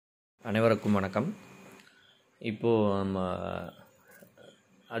அனைவருக்கும் வணக்கம். இப்போது நம்ம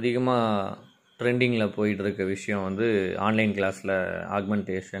அதிகமாக ட்ரெண்டிங்கில் போயிட்டுருக்க விஷயம் வந்து ஆன்லைன் கிளாஸில்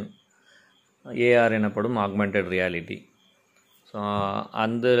ஆக்மெண்டேஷன், ஏஆர் எனப்படும் ஆக்மெண்டட் ரியாலிட்டி. ஸோ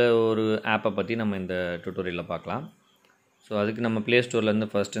அந்த ஒரு ஆப்பை பற்றி நம்ம இந்த டுட்டோரியலில் பார்க்கலாம். ஸோ அதுக்கு நம்ம ப்ளே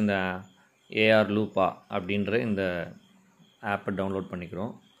ஸ்டோர்லேருந்து ஃபஸ்ட்டு இந்த ஏஆர் லூப்பா அப்படின்ற இந்த ஆப்பை டவுன்லோட்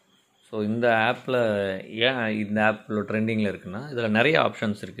பண்ணிக்கிறோம். ஸோ இந்த ஆப்பில் ஏன் இந்த ஆப்பில் ட்ரெண்டிங்கில் இருக்குன்னா, இதில் நிறைய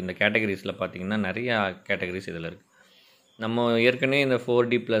ஆப்ஷன்ஸ் இருக்குது. இந்த கேட்டகரிஸில் பார்த்திங்கன்னா நிறையா கேட்டகரிஸ் இதில் இருக்குது. நம்ம ஏற்கனவே இந்த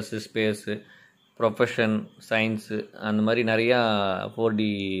 4D plus, space, profession, science அந்த மாதிரி நிறையா 4D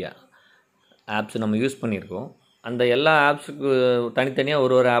ஆப்ஸ் நம்ம யூஸ் பண்ணியிருக்கோம். அந்த எல்லா ஆப்ஸுக்கு தனித்தனியாக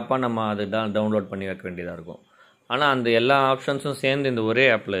ஒரு ஆப்பாக நம்ம அதை டவுன்லோட் பண்ணி வைக்க வேண்டியதாக இருக்கும். ஆனால் அந்த எல்லா ஆப்ஷன்ஸும் சேர்ந்து இந்த ஒரே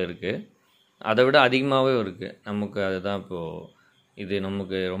ஆப்பில் இருக்குது. அதை விட அதிகமாகவே இருக்குது. நமக்கு அதுதான் இப்போது இது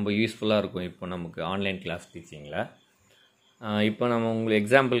நமக்கு ரொம்ப யூஸ்ஃபுல்லாக இருக்கும். இப்போ நமக்கு ஆன்லைன் கிளாஸ் டீச்சிங்கில் இப்போ நம்ம உங்களுக்கு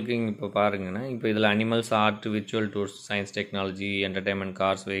எக்ஸாம்பிளுக்கு இங்கே இப்போ பாருங்கன்னா, இப்போ இதில் animals, art, virtual tours, science, technology, entertainment,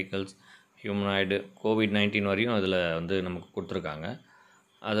 cars, vehicles, humanoid, COVID-19 வரையும் அதில் வந்து நமக்கு கொடுத்துருக்காங்க.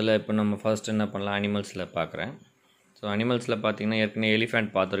 அதில் இப்போ நம்ம ஃபர்ஸ்ட் என்ன பண்ணலாம், அனிமல்ஸில் பார்க்குறேன். ஸோ அனிமல்ஸில் பார்த்தீங்கன்னா ஏற்கனவே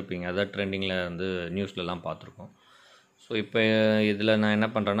எலிஃபெண்ட் பார்த்துருப்பீங்க. அதான் ட்ரெண்டிங்கில் வந்து நியூஸ்லலாம் பார்த்துருக்கோம். ஸோ இப்போ இதில் நான் என்ன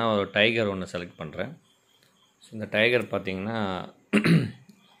பண்ணுறேன்னா, ஒரு டைகர் ஒன்று செலக்ட் பண்ணுறேன். ஸோ இந்த டைகர் பார்த்திங்கன்னா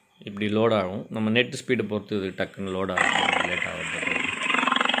இப்படி லோட் ஆகும். நம்ம நெட் ஸ்பீடை பொறுத்து இது டக்குன்னு லோட் ஆகும், லேட் ஆகுது.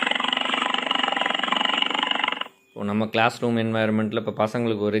 இப்போ நம்ம கிளாஸ் ரூம் என்வாயர்மெண்ட்டில் இப்போ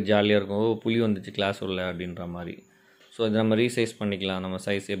பசங்களுக்கு ஒரே ஜாலியாக இருக்கும். புலி வந்துச்சு கிளாஸ் உள்ள அப்படின்ற மாதிரி. ஸோ இதை நம்ம ரீசைஸ் பண்ணிக்கலாம். நம்ம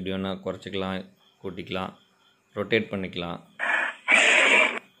சைஸ் எப்படி வேணால் குறைச்சிக்கலாம், கூட்டிக்கலாம், ரொட்டேட் பண்ணிக்கலாம்.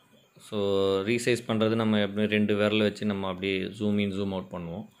 ஸோ ரீசைஸ் பண்ணுறது நம்ம எப்படி 2 விரல் வச்சு நம்ம அப்படியே ஜூம் இன் ஜூம் அவுட்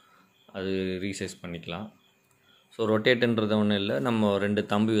பண்ணுவோம். அது ரீசைஸ் பண்ணிக்கலாம். ஸோ ரொட்டேட்டுன்றது ஒன்றும் இல்லை, நம்ம 2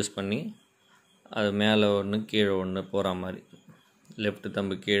 தம்பு யூஸ் பண்ணி அது மேலே ஒன்று கீழே ஒன்று போகிற மாதிரி, லெஃப்ட்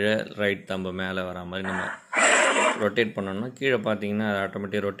தம்பு கீழே, ரைட் தம்பு மேலே வர மாதிரி நம்ம ரொட்டேட் பண்ணோம்னா கீழே பார்த்தீங்கன்னா அது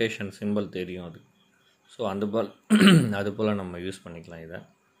ஆட்டோமேட்டிக் ரொட்டேஷன் சிம்பிள் தெரியும் அது. ஸோ அது போல் நம்ம யூஸ் பண்ணிக்கலாம். இதை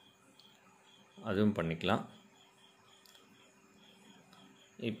அதுவும் பண்ணிக்கலாம்.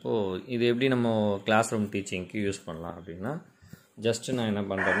 இப்போது இது எப்படி நம்ம கிளாஸ் ரூம் டீச்சிங்க்கு யூஸ் பண்ணலாம் அப்படின்னா, ஜஸ்ட்டு நான் என்ன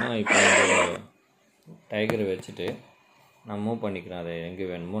பண்ணுறேன்னா, இப்போ இந்த டைகரை வச்சுட்டு நான் மூவ் பண்ணிக்கிறேன். அதை எங்கே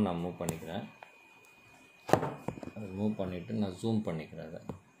வேணுமோ நான் மூவ் பண்ணிக்கிறேன். அதை மூவ் பண்ணிவிட்டு நான் ஜூம் பண்ணிக்கிறேன். அதை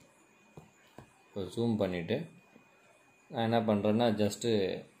இப்போ ஜூம் பண்ணிவிட்டு நான் என்ன பண்ணுறேன்னா, ஜஸ்ட்டு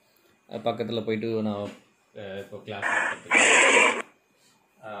பக்கத்தில் போயிட்டு நான் இப்போ கிளாஸ்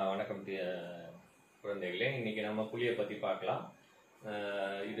வணக்கம் குழந்தைகளே, இன்றைக்கி நம்ம புலியை பற்றி பார்க்கலாம்.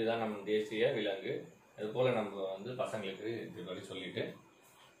 இதுதான் நம்ம தேசிய விலங்கு. அதுபோல் நம்ம வந்து பசங்களுக்கு இது மாதிரி சொல்லிவிட்டு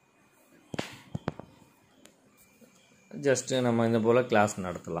ஜஸ்ட்டு நம்ம இந்த போல் கிளாஸ்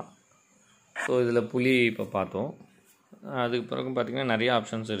நடத்தலாம். ஸோ இதில் புலி இப்போ பார்த்தோம். அதுக்கு பிறகு பார்த்திங்கன்னா நிறைய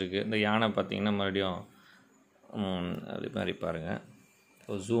ஆப்ஷன்ஸ் இருக்குது. இந்த யானை பார்த்திங்கன்னா மறுபடியும் அது மாதிரி பாருங்கள்.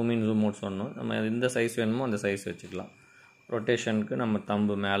 So zoom in zoom out சொன்னோம். நம்ம எந்த சைஸ் வேணுமோ அந்த சைஸ் வச்சுக்கலாம். ரொட்டேஷனுக்கு நம்ம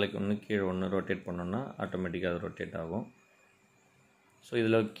தம்பு மேலேக்கு ஒன்று கீழே ஒன்று ரொட்டேட் பண்ணோன்னா ஆட்டோமேட்டிக்காக அது ரொட்டேட் ஆகும். ஸோ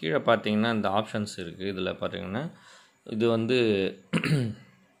இதில் கீழே பார்த்தீங்கன்னா இந்த ஆப்ஷன்ஸ் இருக்குது. இதில் பார்த்தீங்கன்னா இது வந்து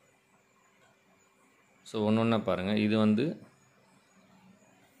ஸோ ஒன்று ஒன்றா பாருங்கள். இது வந்து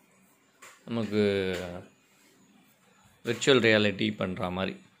நமக்கு விர்ச்சுவல் ரியாலிட்டி பண்ணுற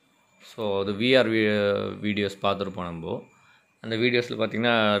மாதிரி. ஸோ அது விஆர் வீடியோஸ் பார்த்துருப்போம் நம்ம. அந்த வீடியோஸில்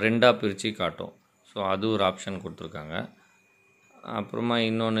பார்த்திங்கன்னா 2ஆக பிரித்து காட்டும். ஸோ அது ஒரு ஆப்ஷன் கொடுத்துருக்காங்க. அப்புறமா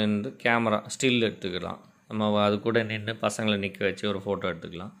இன்னொன்று வந்து கேமரா ஸ்டில் எடுத்துக்கலாம். நம்ம அது கூட நின்று பசங்களை நிற்க வச்சு ஒரு ஃபோட்டோ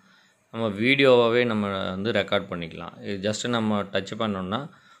எடுத்துக்கலாம். நம்ம வீடியோவாகவே நம்ம வந்து ரெக்கார்ட் பண்ணிக்கலாம். இது ஜஸ்ட்டு நம்ம டச் பண்ணோன்னா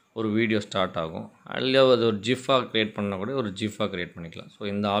ஒரு வீடியோ ஸ்டார்ட் ஆகும். அதில் அது ஒரு ஜிஃபாக க்ரியேட் பண்ணால் கூட ஒரு ஜிஃபாக க்ரியேட் பண்ணிக்கலாம். ஸோ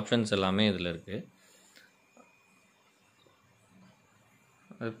இந்த ஆப்ஷன்ஸ் எல்லாமே இதில் இருக்குது.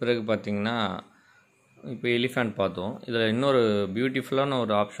 அது பிறகு பார்த்திங்கன்னா இப்போ எலிஃபெண்ட் பார்த்தோம். இதில் இன்னொரு பியூட்டிஃபுல்லான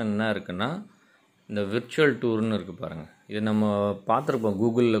ஒரு ஆப்ஷன் என்ன இருக்குன்னா, இந்த விர்ச்சுவல் டூர்னு இருக்குது பாருங்கள். இது நம்ம பார்த்துருப்போம்,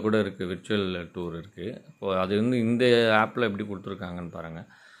 கூகுளில் கூட இருக்குது, விர்ச்சுவல் டூர் இருக்குது. இப்போது அது வந்து இந்த ஆப்பில் எப்படி கொடுத்துருக்காங்கன்னு பாருங்கள்.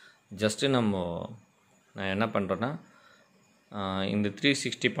 ஜஸ்ட்டு நான் என்ன பண்ணுறேன்னா, இந்த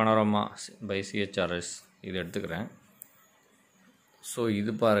 360 பனோரமா பை சிஹெச்ஆர்எஸ் இது எடுத்துக்கிறேன். ஸோ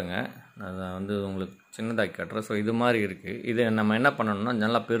இது பாருங்கள், நான் வந்து உங்களுக்கு சின்னதாக்கி காட்டுறேன். ஸோ இது மாதிரி இருக்குது. இதை நம்ம என்ன பண்ணணும்னா,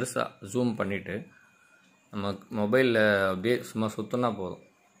 நல்லா பெருசாக ஜூம் பண்ணிவிட்டு நம்ம மொபைலில் அப்படியே சும்மா சுற்றினா போதும்.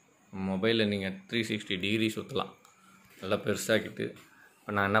 மொபைலில் நீங்கள் 360 டிகிரி சுற்றலாம், நல்லா பெருசாகிட்டு.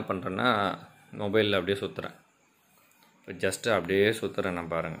 இப்போ நான் என்ன பண்ணுறேன்னா, மொபைலில் அப்படியே சுற்றுறேன். இப்போ ஜஸ்ட்டு அப்படியே சுற்றுறேன்.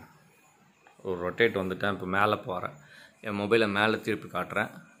 நான் பாருங்கள், ஒரு ரொட்டேட் வந்துட்டேன். இப்போ மேலே போகிறேன். என் மொபைலை மேலே திருப்பி காட்டுறேன்.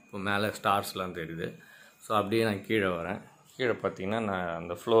 இப்போ மேலே ஸ்டார்ஸ்லாம் தெரியுது. ஸோ அப்படியே நான் கீழே வரேன். கீழே பார்த்திங்கன்னா நான்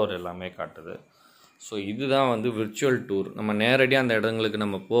அந்த ஃப்ளோர் எல்லாமே காட்டுது. ஸோ இதுதான் வந்து விர்ச்சுவல் டூர். நம்ம நேரடியாக அந்த இடங்களுக்கு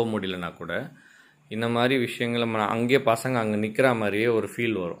நம்ம போக முடியலனா கூட இந்த மாதிரி விஷயங்கள் நம்ம அங்கேயே பசங்க அங்கே நிற்கிற மாதிரியே ஒரு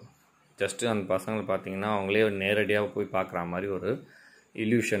ஃபீல் வரும். ஜஸ்ட்டு அந்த பசங்களை பார்த்திங்கன்னா அவங்களே நேரடியாக போய் பார்க்குற மாதிரி ஒரு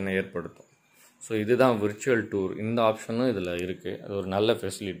இல்யூஷனை ஏற்படுத்தும். ஸோ இதுதான் விர்ச்சுவல் டூர். இந்த ஆப்ஷனும் இதில் இருக்குது. அது ஒரு நல்ல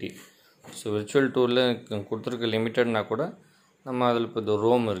ஃபெசிலிட்டி. ஸோ விர்ச்சுவல் டூரில் கொடுத்துருக்க லிமிட்டட்னா கூட நம்ம அதில் இப்போ இது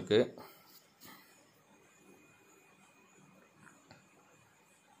ரோம் இருக்குது.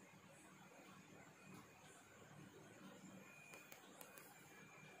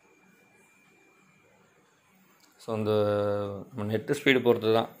 ஸோ அந்த நம்ம நெட்டு ஸ்பீடு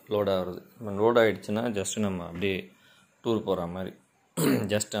பொறுத்து தான் லோட் ஆகுறது. நம்ம லோட் ஆகிடுச்சுன்னா ஜஸ்ட்டு நம்ம அப்படியே டூர் போகிற மாதிரி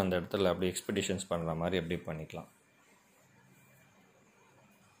ஜஸ்ட் அந்த இடத்துல அப்படியே எக்ஸ்பெடிஷன்ஸ் பண்ணுற மாதிரி அப்படியே பண்ணிக்கலாம்.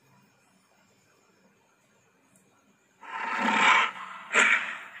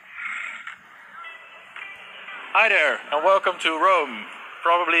 Hi there and welcome to Rome,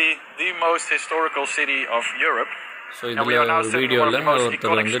 probably the most historical city of Europe. So இதில் ஒரு வீடியோவில்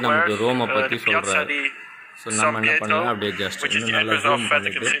ஒருத்தர் வந்து நமக்கு ரோமை பற்றி சொல்கிறாரு. ஸோ நம்ம என்ன பண்ணலாம் அப்படியே ஜஸ்ட் இன்னும் நல்லா ஜூம்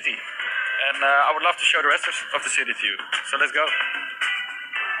பண்ணிட்டு and I would love to show the rest of the city to you. So let's go.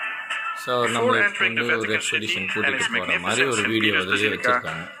 So நம்ம வந்து ஒரு எக்ஸ்பெடிஷன் கூட்டிகிட்டு போகிற மாதிரி ஒரு வீடியோ அதிலே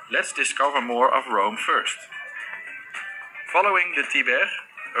வச்சுருக்காங்க. Let's discover more of Rome first. Following the Tiber,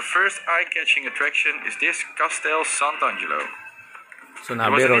 a first eye-catching attraction is this Castel Sant'Angelo. So நான்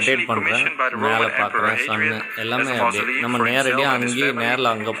அப்படியே ரொட்டேட் பண்ணுறேன், மேலே பார்க்குறேன், சன் எல்லாமே அப்படியே நம்ம நேரடியாக அங்கேயே நேரில்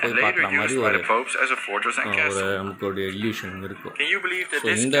அங்கே போய் பார்க்குற மாதிரி ஒரு நமக்கு ஒரு இல்யூஷன் இருக்கும். ஸோ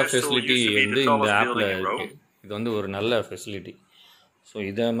இந்த ஃபெசிலிட்டி வந்து இந்த ஆப்பில் இருக்குது. இது வந்து ஒரு நல்ல ஃபெசிலிட்டி. ஸோ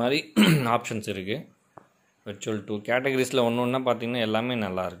இதே மாதிரி ஆப்ஷன்ஸ் இருக்குது. விர்ச்சுவல் டூர் கேட்டகரிஸில் ஒன்று ஒன்றா பார்த்திங்கன்னா எல்லாமே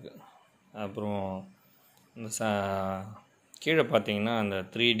நல்லாயிருக்கு. அப்புறம் இந்த கீழே பார்த்திங்கன்னா அந்த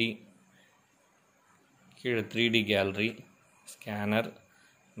 3D கீழே 3D gallery, scanner,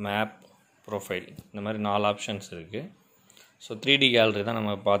 map, profile, இந்த மாதிரி 4 ஆப்ஷன்ஸ் இருக்குது. ஸோ 3D கேலரி தான்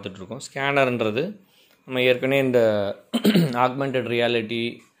நம்ம பார்த்துட்ருக்கோம். ஸ்கேனர்ன்றது நம்ம ஏற்கனவே இந்த ஆக்மெண்டட் ரியாலிட்டி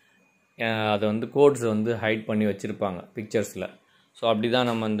அதை வந்து கோட்ஸை வந்து ஹைட் பண்ணி வச்சுருப்பாங்க பிக்சர்ஸில். ஸோ அப்படி தான்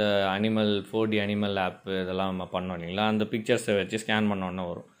நம்ம இந்த அனிமல் 4D அனிமல் ஆப்பு இதெல்லாம் நம்ம பண்ணோம் இல்லைங்களா, அந்த பிக்சர்ஸை வச்சு ஸ்கேன் பண்ணோன்னா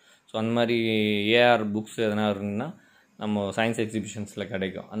வரும். ஸோ அந்த மாதிரி ஏஆர் புக்ஸ் எதனா இருந்துன்னா நம்ம சயின்ஸ் எக்ஸிபிஷன்ஸில்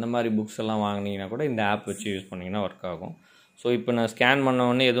கிடைக்கும். அந்த மாதிரி புக்ஸ் எல்லாம் வாங்கினீங்கன்னா கூட இந்த ஆப் வச்சு யூஸ் பண்ணிங்கன்னா ஒர்க் ஆகும். ஸோ இப்போ நான் ஸ்கேன்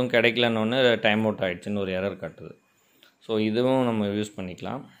பண்ணோடனே எதுவும் கிடைக்கலன்னொன்னே டைம் அவுட் ஆகிடுச்சின்னு ஒரு எரர் காட்டுது. ஸோ இதுவும் நம்ம யூஸ்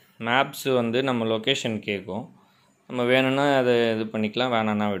பண்ணிக்கலாம். மேப்ஸ் வந்து நம்ம லொக்கேஷன் கேட்கும், நம்ம வேணும்னா அதை இது பண்ணிக்கலாம்,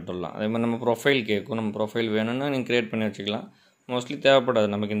 வேணான்னா விட்டுடலாம். அதே மாதிரி நம்ம ப்ரொஃபைல் கேட்கும், நம்ம ப்ரொஃபைல் வேணும்னா நீங்கள் க்ரியேட் பண்ணி வச்சுக்கலாம். மோஸ்ட்லி தேவைப்படாது,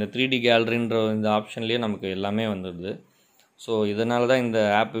 நமக்கு இந்த 3D கேலரின்ற இந்த ஆப்ஷன்லேயே நமக்கு எல்லாமே வந்துடுது. ஸோ இதனால தான் இந்த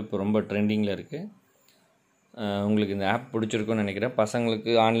ஆப் இப்போ ரொம்ப ட்ரெண்டிங்கில் இருக்குது. உங்களுக்கு இந்த ஆப் பிடிச்சிருக்குன்னு நினைக்கிறேன்.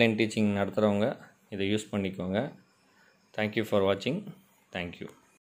 பசங்களுக்கு ஆன்லைன் டீச்சிங் நடத்துகிறவங்க இதை யூஸ் பண்ணிக்கோங்க. தேங்க்யூ ஃபார் வாட்சிங். தேங்க்யூ.